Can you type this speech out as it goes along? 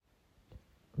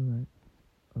Let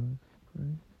us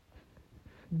pray.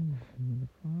 In the name of the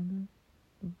Father,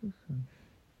 of the Son,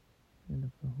 and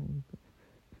of the Holy Ghost.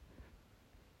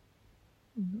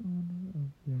 In honor of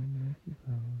the Almighty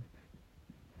Power,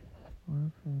 our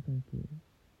Father gives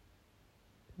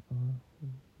to our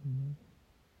Holy Mother.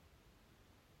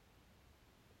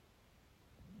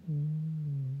 Hail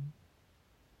Mary,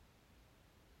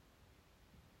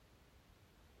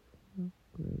 full of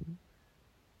grace,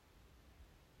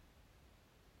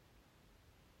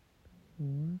 the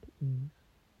Lord is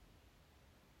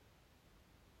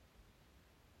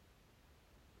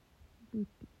with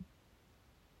thee.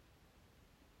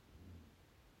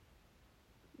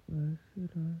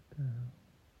 Blessed art thou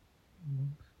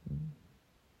amongst women,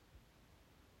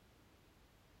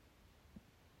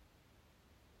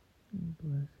 and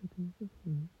blessed is the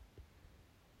fruit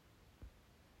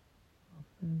of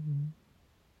thy womb,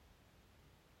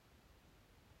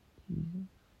 Jesus.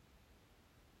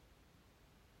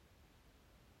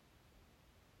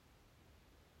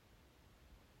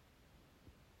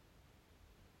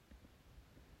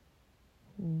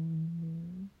 Holy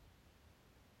Mary,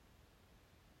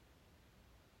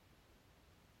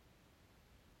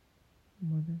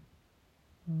 Mother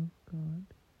of God,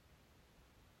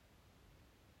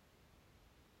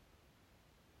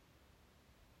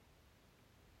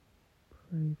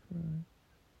 pray for us.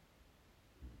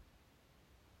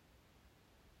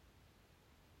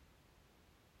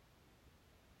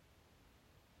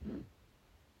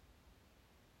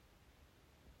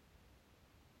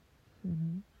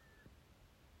 Sinners,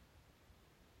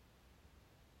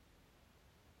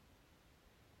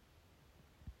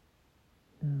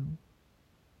 now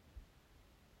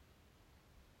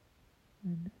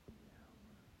and at the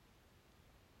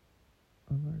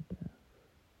hour of our death.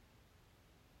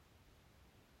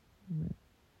 Amen.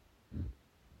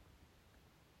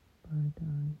 By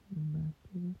thy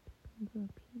immaculate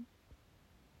conception,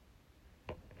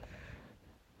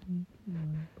 make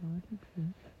my body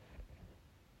pure,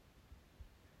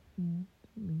 and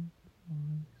make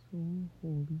my soul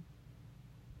holy.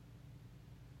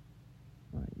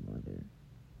 My mother,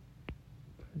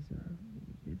 preserve me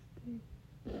this day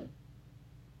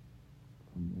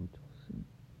from mortal sin.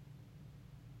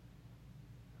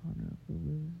 Honor of the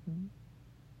wisdom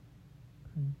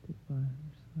granted by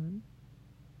her Son.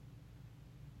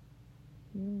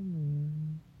 Hail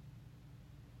Mary,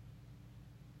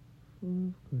 full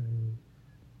of grace,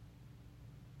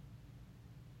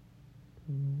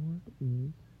 the Lord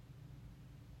is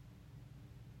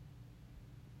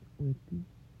with thee.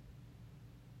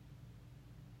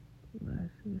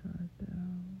 Blessed art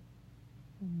thou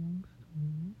amongst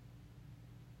women,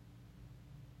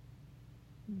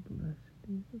 and blessed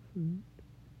is the fruit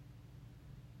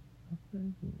of thy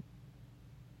womb,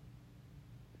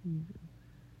 Jesus.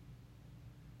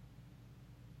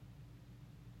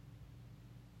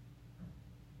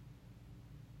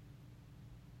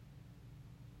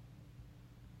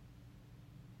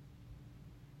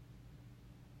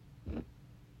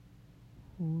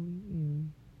 Holy Mary,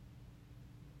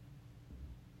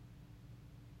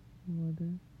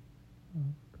 Mother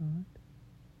of God,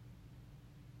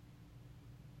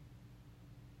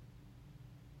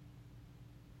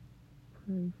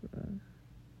 pray for us.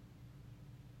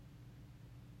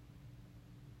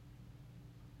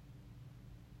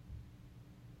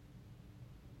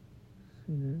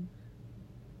 Sinners,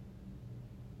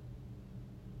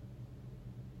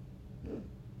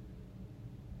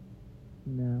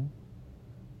 now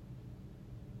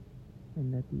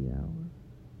and at the hour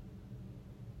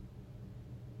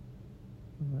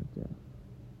of our death.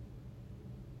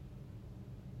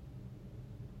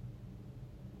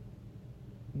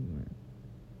 Amen.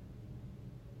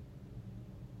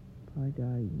 By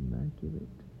thy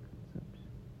immaculate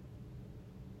conception,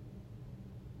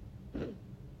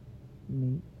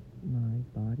 make my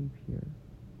body pure,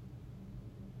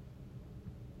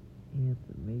 and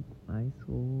make my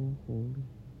soul holy.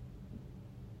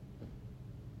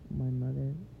 My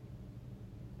mother,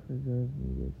 preserve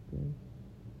me this day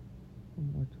from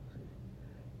mortal sin.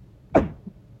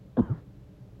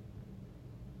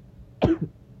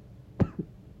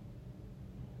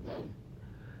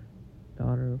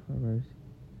 Daughter of her mercy,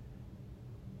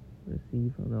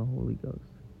 receive from the Holy Ghost.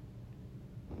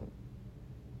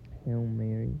 Hail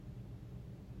Mary,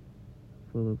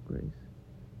 full of grace,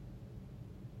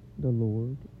 the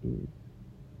Lord is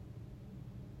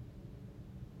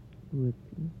with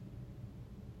thee.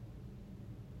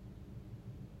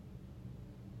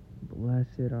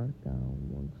 Blessed art thou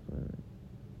amongst women,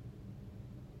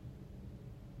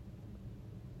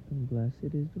 and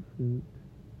blessed is the fruit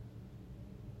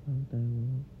of thy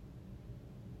womb,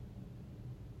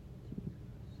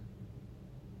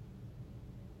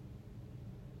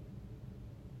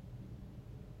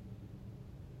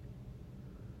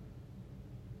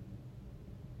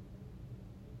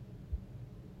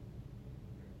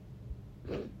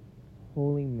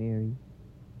 Holy Mary,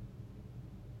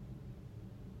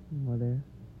 Mother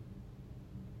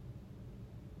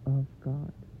of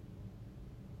God,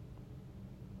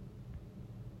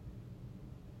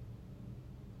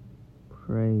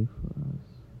 pray for us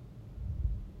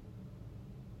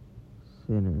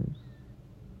sinners,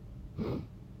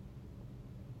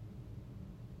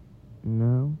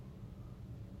 now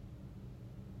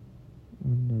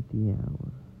and at the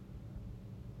hour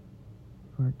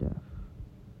of our death.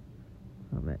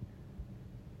 Amen.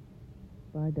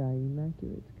 By thy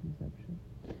immaculate conception,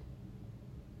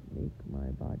 make my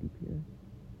body pure,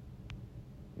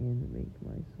 and make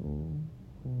my soul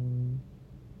holy.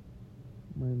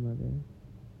 My mother,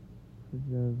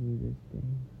 preserve me this day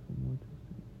from mortal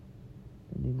sin.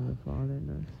 In the name of the Father, and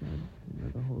of